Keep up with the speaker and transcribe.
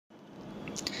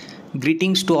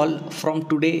Greetings to all. From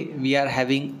today, we are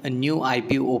having a new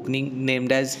IPO opening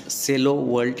named as Cello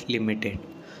World Limited.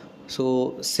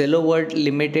 So, Cello World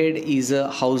Limited is a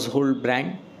household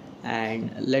brand, and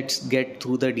let's get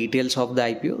through the details of the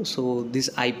IPO. So, this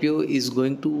IPO is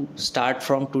going to start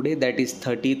from today, that is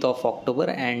 30th of October,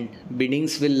 and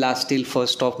biddings will last till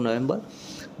 1st of November.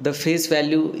 The face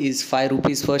value is 5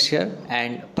 rupees per share,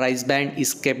 and price band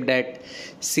is kept at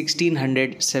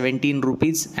 1617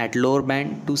 rupees at lower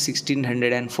band to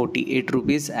 1648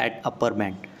 rupees at upper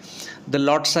band. The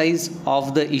lot size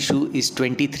of the issue is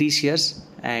 23 shares,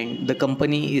 and the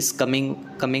company is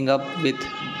coming up with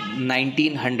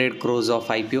 1900 crores of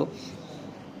IPO,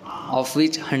 of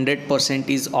which 100%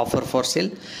 is offer for sale,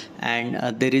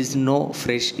 and there is no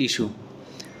fresh issue.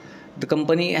 The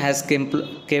company has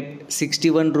kept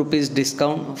 61 rupees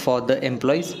discount for the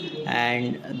employees,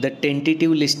 and the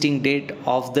tentative listing date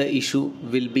of the issue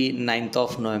will be 9th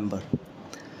of November.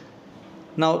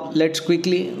 Now let's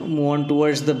quickly move on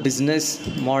towards the business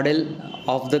model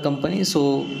of the company.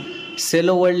 So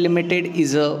Cello World Limited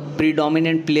is a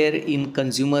predominant player in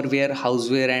consumer wear,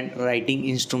 houseware and writing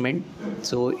instrument.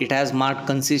 So it has marked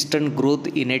consistent growth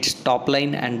in its top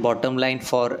line and bottom line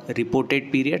for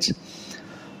reported periods.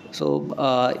 So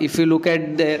if you look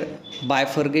at their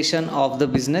bifurcation of the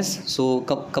business, so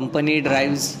company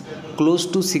drives close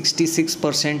to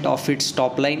 66% of its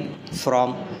top line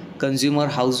from consumer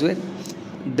houseware,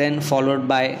 then followed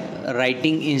by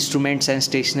writing instruments and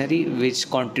stationery, which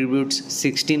contributes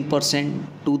 16%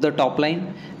 to the top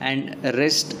line, and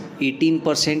rest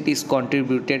 18% is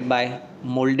contributed by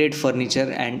molded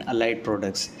furniture and allied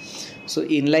products. So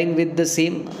in line with the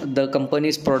same, the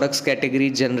company's products category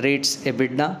generates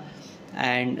EBITDA,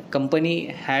 and company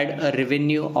had a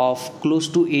revenue of close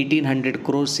to 1800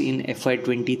 crores in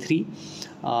FY23,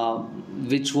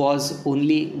 which was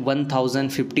only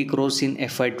 1050 crores in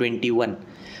FY21.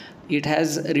 It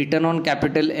has return on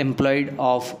capital employed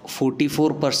of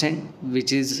 44%,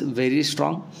 which is very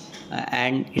strong,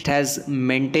 and it has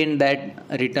maintained that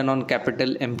return on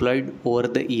capital employed over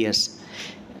the years.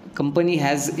 Company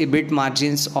has EBIT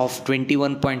margins of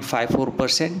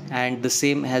 21.54%, and the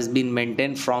same has been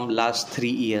maintained from last 3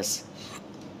 years.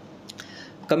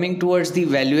 Coming towards the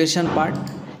valuation part,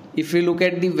 if you look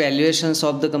at the valuations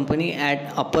of the company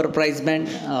at upper price band,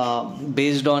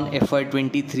 based on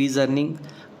FY23's earning,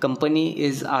 company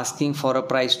is asking for a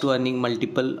price to earning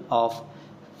multiple of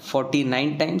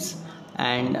 49 times,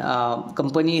 and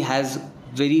company has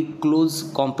very close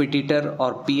competitor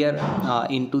or peer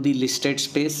into the listed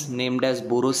space named as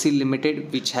Borosil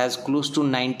Limited, which has close to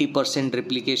 90%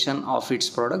 replication of its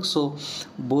products. So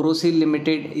Borosil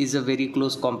Limited is a very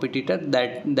close competitor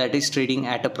that is trading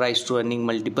at a price to earning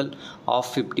multiple of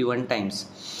 51 times.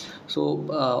 So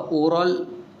overall,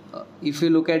 if you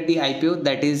look at the IPO,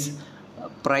 that is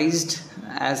priced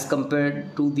as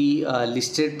compared to the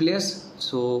listed players.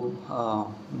 So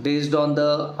based on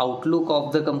the outlook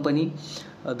of the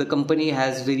company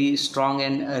has very strong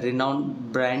and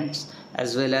renowned brands,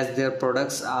 as well as their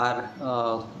products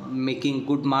are making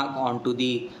good mark onto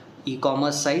the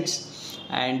e-commerce sites,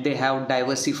 and they have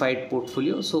diversified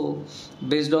portfolio. So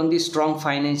based on the strong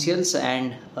financials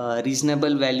and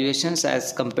reasonable valuations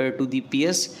as compared to the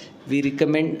peers, we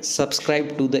recommend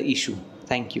subscribe to the issue.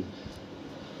 Thank you.